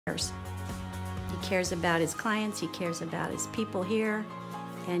cares. He cares about his clients, he cares about his people here,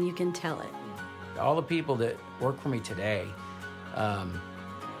 and you can tell it. All the people that work for me today are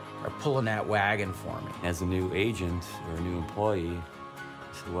pulling that wagon for me. As a new agent or a new employee,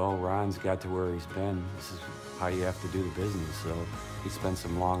 I said, well, Ron's got to where he's been. This is how you have to do the business. So he spent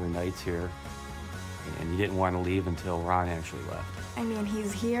some longer nights here, and he didn't want to leave until Ron actually left. I mean,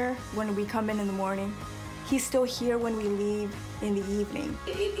 he's here when we come in the morning. He's still here when we leave in the evening.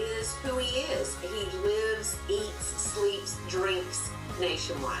 It is who he is. He lives, eats, sleeps, drinks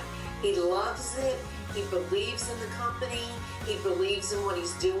Nationwide. He loves it. He believes in the company. He believes in what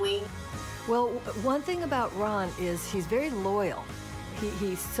he's doing. Well, one thing about Ron is he's very loyal.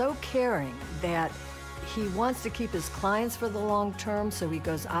 He's so caring that he wants to keep his clients for the long term, so he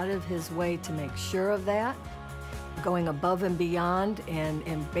goes out of his way to make sure of that, going above and beyond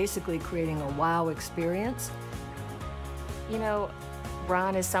and basically creating a wow experience. You know,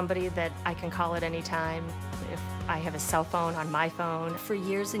 Ron is somebody that I can call at any time. If I have a cell phone on my phone. For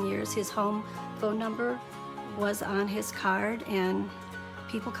years and years, his home phone number was on his card, and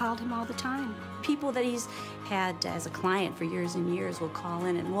people called him all the time. People that he's had as a client for years and years will call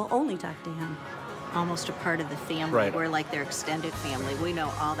in and will only talk to him. Almost a part of the family. Right. We're like their extended family. We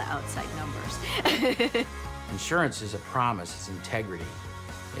know all the outside numbers. Insurance is a promise, it's integrity.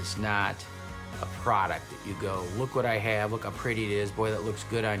 It's not a product that you go, look what I have, look how pretty it is, boy, that looks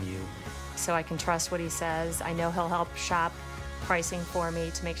good on you. So I can trust what he says. I know he'll help shop pricing for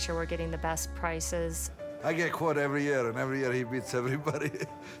me to make sure we're getting the best prices. I get quote every year, and every year he beats everybody.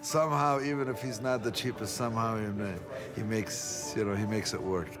 Somehow, even if he's not the cheapest, somehow he makes it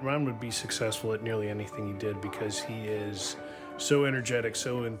work. Ron would be successful at nearly anything he did because he is so energetic,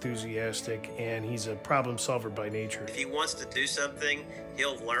 so enthusiastic, and he's a problem solver by nature. If he wants to do something,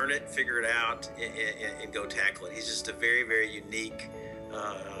 he'll learn it, figure it out, and go tackle it. He's just a very, very unique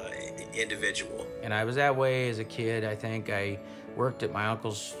individual. And I was that way as a kid. I think I worked at my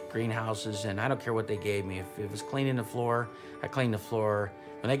uncle's greenhouses, and I don't care what they gave me. If it was cleaning the floor, I cleaned the floor.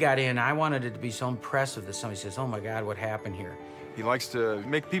 When they got in, I wanted it to be so impressive that somebody says, oh my God, what happened here? He likes to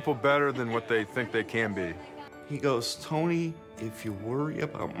make people better than what they think they can be. He goes, Tony, if you worry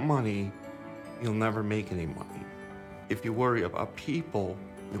about money, you'll never make any money. If you worry about people,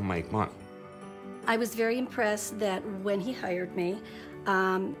 you'll make money. I was very impressed that when he hired me,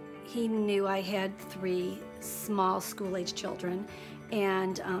 he knew I had 3 small school-age children,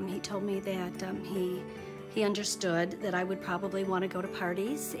 and he told me that he understood that I would probably want to go to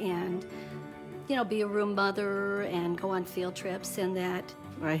parties and, you know, be a room mother and go on field trips, and that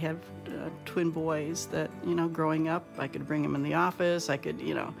I have twin boys that, you know, growing up, I could bring them in the office, I could,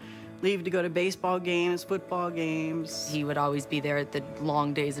 you know, leave to go to baseball games, football games. He would always be there at the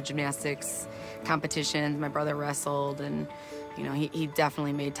long days of gymnastics competitions. My brother wrestled, and you know, he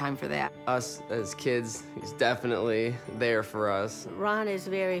definitely made time for that. Us as kids, he's definitely there for us. Ron is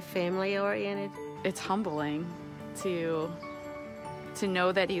very family-oriented. It's humbling to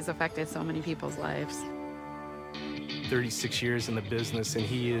know that he's affected so many people's lives. 36 years in the business, and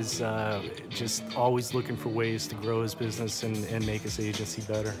he is just always looking for ways to grow his business and make his agency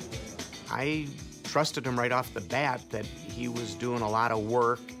better. I trusted him right off the bat that he was doing a lot of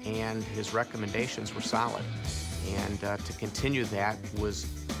work and his recommendations were solid. And to continue that was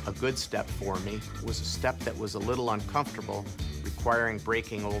a good step for me. It was a step that was a little uncomfortable, requiring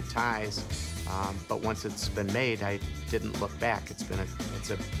breaking old ties. But once it's been made, I didn't look back. It's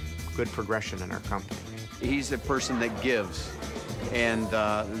a good progression in our company. He's a person that gives, and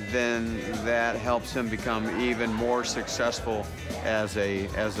then that helps him become even more successful as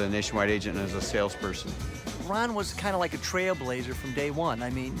a nationwide agent and as a salesperson. Ron was kind of like a trailblazer from day one.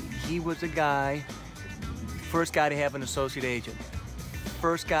 I mean, he was a guy, first guy to have an associate agent,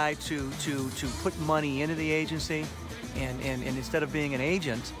 first guy to put money into the agency, and instead of being an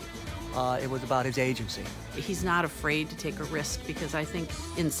agent, it was about his agency. He's not afraid to take a risk because I think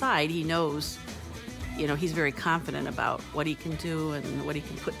inside he knows, you know, he's very confident about what he can do and what he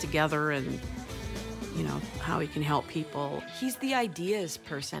can put together and, you know, how he can help people. He's the ideas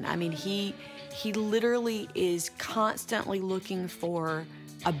person. I mean, he literally is constantly looking for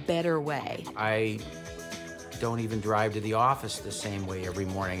a better way. I don't even drive to the office the same way every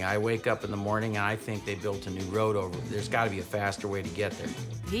morning. I wake up in the morning and I think they built a new road over. There's got to be a faster way to get there.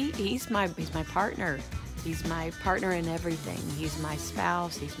 He's my partner. He's my partner in everything. He's my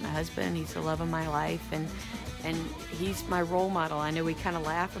spouse, he's my husband, he's the love of my life, and he's my role model. I know we kind of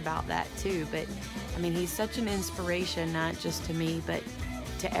laugh about that too, but I mean, he's such an inspiration, not just to me, but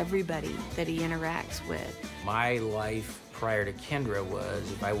to everybody that he interacts with. My life prior to Kendra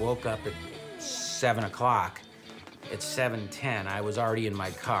was if I woke up at 7 o'clock, at 7:10, I was already in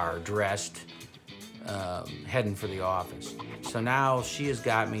my car, dressed, heading for the office. So now she has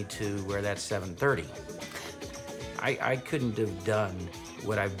got me to where that's 7:30. I couldn't have done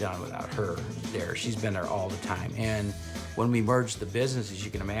what I've done without her there. She's been there all the time. And when we merged the businesses,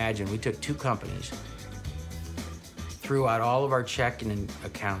 you can imagine, we took two companies, threw out all of our checking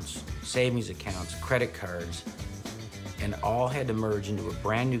accounts, savings accounts, credit cards, and all had to merge into a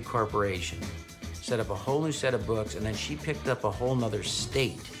brand new corporation, set up a whole new set of books, and then she picked up a whole nother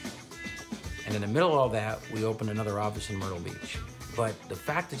state. And in the middle of all that, we opened another office in Myrtle Beach. But the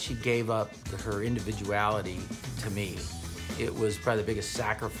fact that she gave up her individuality to me, it was probably the biggest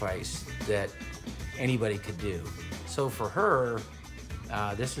sacrifice that anybody could do. So for her,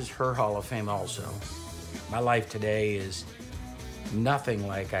 this is her Hall of Fame also. My life today is nothing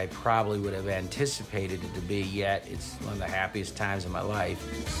like I probably would have anticipated it to be, yet it's one of the happiest times of my life.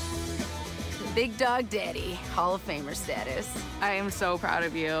 Big Dog Daddy, Hall of Famer status. I am so proud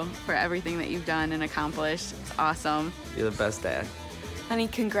of you for everything that you've done and accomplished. It's awesome. You're the best dad. Honey,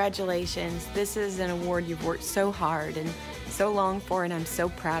 congratulations. This is an award you've worked so hard and so long for, and I'm so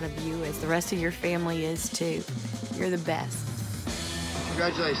proud of you, as the rest of your family is too. You're the best.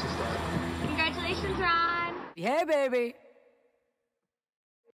 Congratulations, Dad. Congratulations, Ron. Yeah, baby.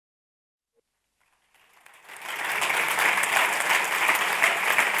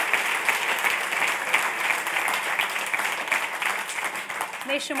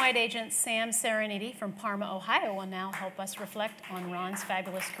 Nationwide agent Sam Serenity from Parma, Ohio will now help us reflect on Ron's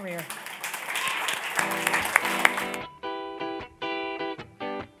fabulous career.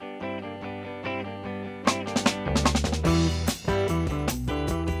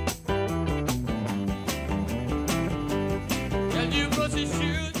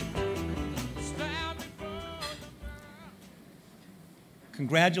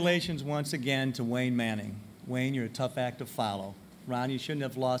 Congratulations once again to Wayne Manning. Wayne, you're a tough act to follow. Ron, you shouldn't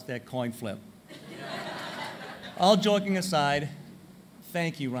have lost that coin flip. All joking aside,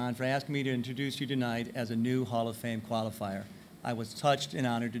 thank you, Ron, for asking me to introduce you tonight as a new Hall of Fame qualifier. I was touched and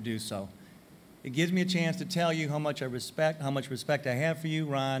honored to do so. It gives me a chance to tell you how much respect I have for you,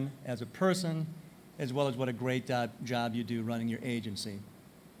 Ron, as a person, as well as what a great job you do running your agency.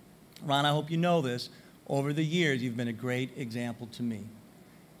 Ron, I hope you know this. Over the years, you've been a great example to me.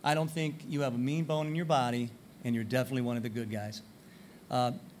 I don't think you have a mean bone in your body, and you're definitely one of the good guys.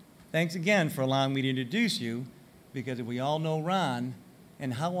 Thanks again for allowing me to introduce you, because if we all know Ron,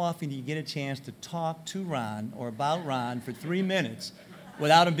 and how often do you get a chance to talk to Ron or about Ron for 3 minutes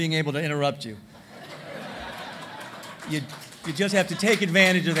without him being able to interrupt you? You just have to take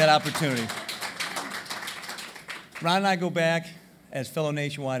advantage of that opportunity. Ron and I go back as fellow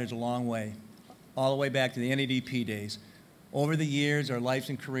Nationwiders a long way, all the way back to the NADP days. Over the years, our lives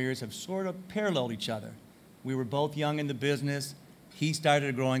and careers have sort of paralleled each other. We were both young in the business. He started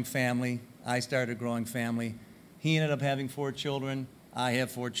a growing family. I started a growing family. He ended up having 4 children. I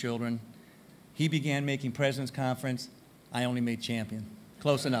have 4 children. He began making President's Conference. I only made Champion.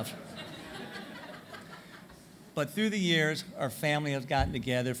 Close enough. But through the years, our family has gotten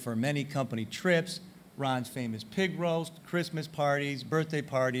together for many company trips, Ron's famous pig roast, Christmas parties, birthday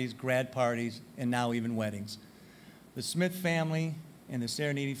parties, grad parties, and now even weddings. The Smith family and the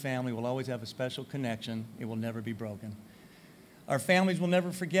Serenity family will always have a special connection. It will never be broken. Our families will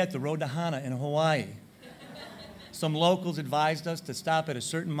never forget the road to Hana in Hawaii. Some locals advised us to stop at a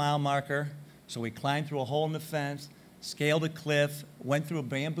certain mile marker, so we climbed through a hole in the fence, scaled a cliff, went through a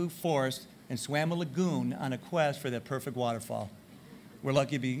bamboo forest, and swam a lagoon on a quest for that perfect waterfall. We're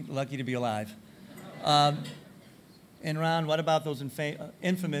lucky to be alive. And Ron, what about those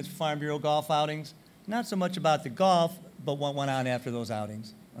infamous Farm Bureau golf outings? Not so much about the golf, but what went on after those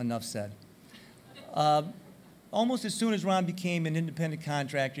outings. Enough said. Almost as soon as Ron became an independent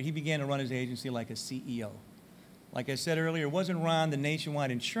contractor, he began to run his agency like a CEO. Like I said earlier, it wasn't Ron, the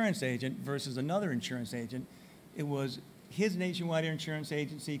nationwide insurance agent, versus another insurance agent. It was his nationwide insurance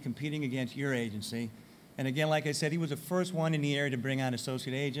agency competing against your agency. And again, like I said, he was the first one in the area to bring on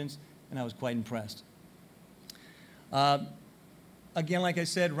associate agents, and I was quite impressed. Again, like I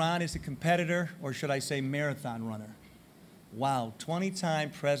said, Ron is a competitor, or should I say marathon runner. Wow, 20-time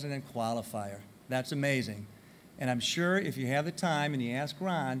president qualifier. That's amazing. And I'm sure if you have the time and you ask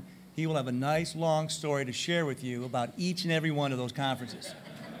Ron, he will have a nice long story to share with you about each and every one of those conferences.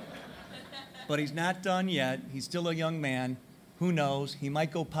 But he's not done yet. He's still a young man. Who knows? He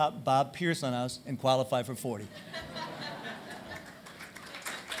might go pop Bob Pierce on us and qualify for 40.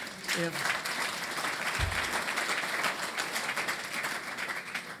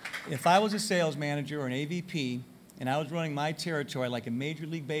 If I was a sales manager or an AVP and I was running my territory like a Major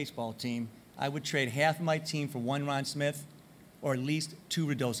League Baseball team, I would trade half of my team for one Ron Smith or at least 2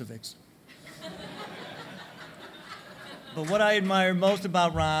 Radosovics. But what I admire most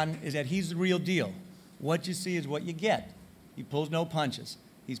about Ron is that he's the real deal. What you see is what you get. He pulls no punches.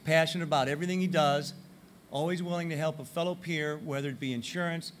 He's passionate about everything he does, always willing to help a fellow peer, whether it be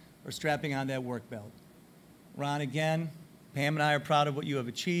insurance or strapping on that work belt. Ron, again, Pam and I are proud of what you have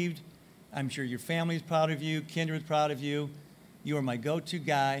achieved. I'm sure your family is proud of you, Kindred is proud of you. You are my go-to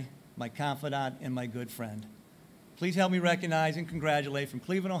guy, my confidant, and my good friend. Please help me recognize and congratulate from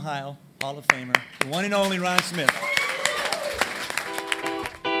Cleveland, Ohio, Hall of Famer, the one and only Ron Smith.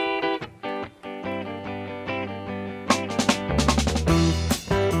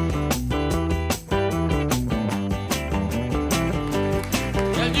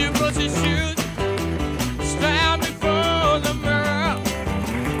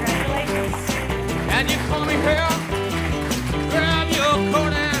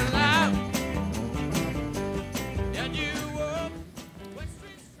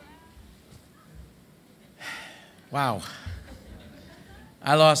 Wow.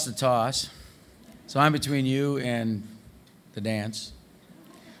 I lost the toss, so I'm between you and the dance.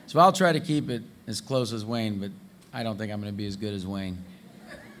 So I'll try to keep it as close as Wayne, but I don't think I'm going to be as good as Wayne.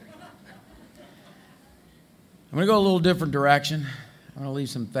 I'm going to go a little different direction. I'm going to leave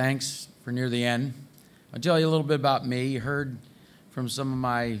some thanks for near the end. I'll tell you a little bit about me. You heard from some of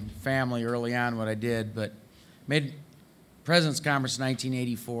my family early on what I did, but made President's Conference in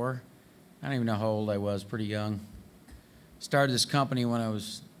 1984. I don't even know how old I was, pretty young. Started this company when I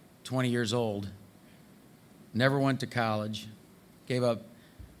was 20 years old. Never went to college. Gave up.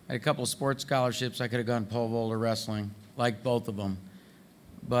 I had a couple of sports scholarships. I could have gone pole vault or wrestling, liked both of them.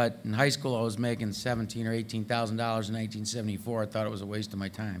 But in high school, I was making $17,000 or $18,000 in 1974. I thought it was a waste of my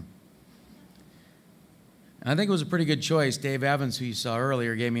time. And I think it was a pretty good choice. Dave Evans, who you saw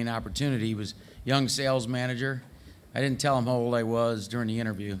earlier, gave me an opportunity. He was young sales manager. I didn't tell him how old I was during the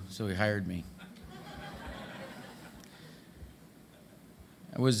interview, so he hired me.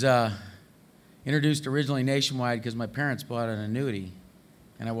 I was introduced originally nationwide because my parents bought an annuity.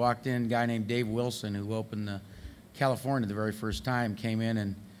 And I walked in, a guy named Dave Wilson, who opened California the very first time, came in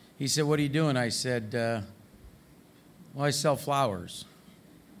and he said, "What are you doing?" I said, "Well, I sell flowers."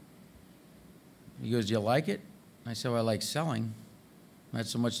 He goes, "Do you like it?" I said, "Well, I like selling, not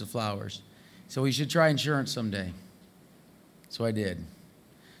so much the flowers." So we should try insurance someday. So I did.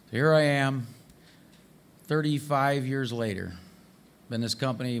 So here I am, 35 years later. Been in this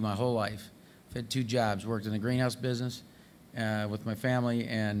company my whole life. I've had 2 jobs, worked in the greenhouse business with my family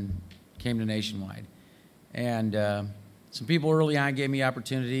and came to Nationwide. And some people early on gave me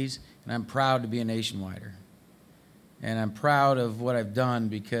opportunities, and I'm proud to be a Nationwider. And I'm proud of what I've done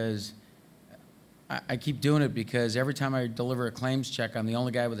because I keep doing it because every time I deliver a claims check, I'm the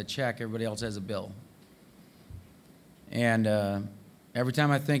only guy with a check. Everybody else has a bill. And every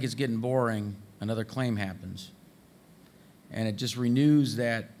time I think it's getting boring, another claim happens. And it just renews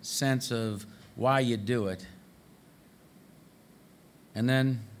that sense of why you do it. And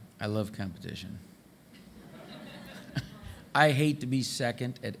then I love competition. I hate to be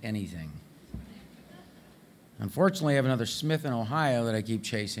second at anything. Unfortunately, I have another Smith in Ohio that I keep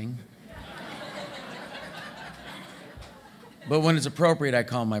chasing. But when it's appropriate, I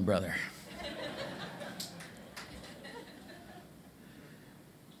call him my brother.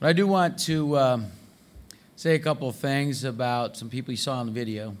 But I do want to say a couple of things about some people you saw in the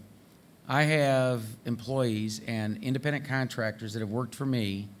video. I have employees and independent contractors that have worked for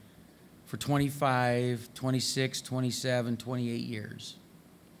me for 25, 26, 27, 28 years.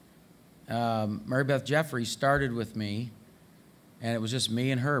 Mary Beth Jeffrey started with me, and it was just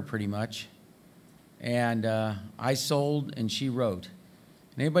me and her pretty much. And I sold and she wrote.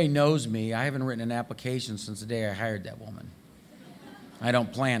 And anybody knows me, I haven't written an application since the day I hired that woman. I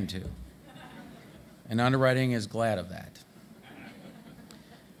don't plan to. And underwriting is glad of that.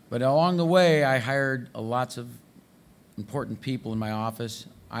 But along the way, I hired lots of important people in my office.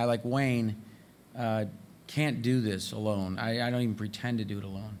 I, like Wayne, can't do this alone. I don't even pretend to do it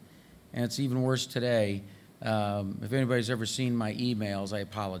alone. And it's even worse today. If anybody's ever seen my emails, I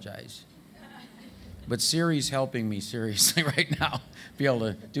apologize. But Siri's helping me seriously right now be able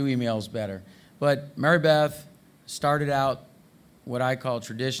to do emails better. But Mary Beth started out what I call a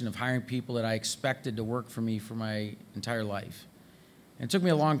tradition of hiring people that I expected to work for me for my entire life. And it took me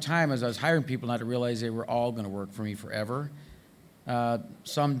a long time as I was hiring people not to realize they were all going to work for me forever.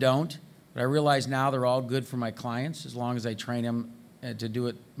 Some don't, but I realize now they're all good for my clients as long as I train them to do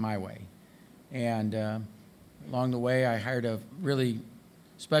it my way. And along the way, I hired a really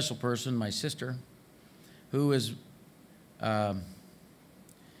special person, my sister, who is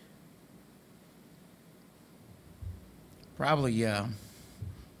probably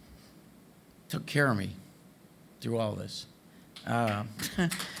took care of me through all this.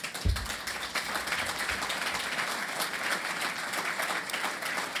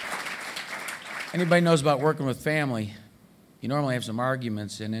 Anybody knows about working with family, you normally have some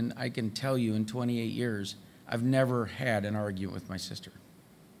arguments, and I can tell you in 28 years, I've never had an argument with my sister.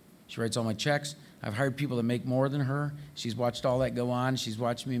 She writes all my checks. I've hired people that make more than her. She's watched all that go on. She's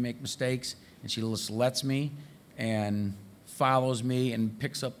watched me make mistakes, and she just lets me and follows me and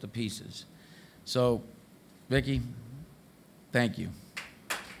picks up the pieces. So, Vicki, thank you.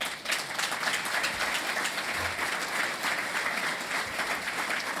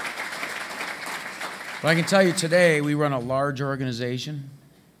 But I can tell you today, we run a large organization.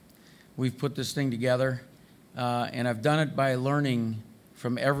 We've put this thing together, and I've done it by learning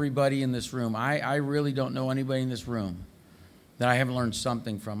from everybody in this room. I really don't know anybody in this room that I haven't learned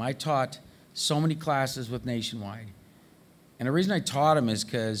something from. I taught so many classes with Nationwide. And the reason I taught them is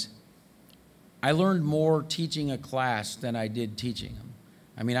because I learned more teaching a class than I did teaching them.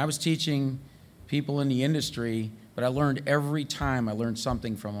 I mean, I was teaching people in the industry, but I learned every time I learned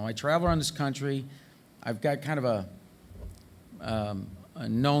something from them. I travel around this country. I've got kind of a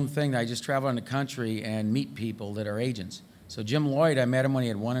known thing that I just travel around the country and meet people that are agents. So Jim Lloyd, I met him when he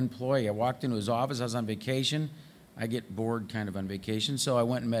had one employee. I walked into his office. I was on vacation. I get bored kind of on vacation, so I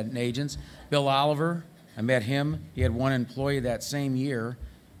went and met agents. Bill Oliver, I met him. He had one employee that same year.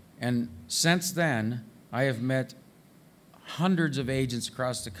 And since then, I have met hundreds of agents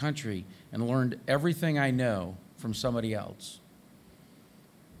across the country and learned everything I know from somebody else.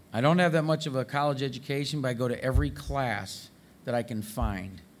 I don't have that much of a college education, but I go to every class that I can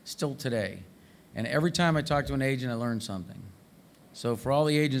find, still today. And every time I talk to an agent, I learn something. So for all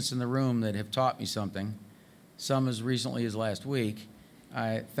the agents in the room that have taught me something, some as recently as last week,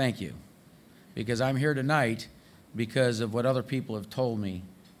 I thank you. Because I'm here tonight because of what other people have told me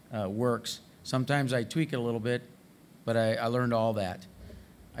works. Sometimes I tweak it a little bit, but I learned all that.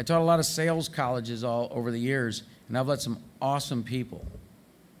 I taught a lot of sales colleges all over the years, and I've let some awesome people.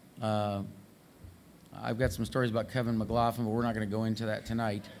 I've got some stories about Kevin McLaughlin, but we're not going to go into that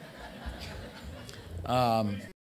tonight.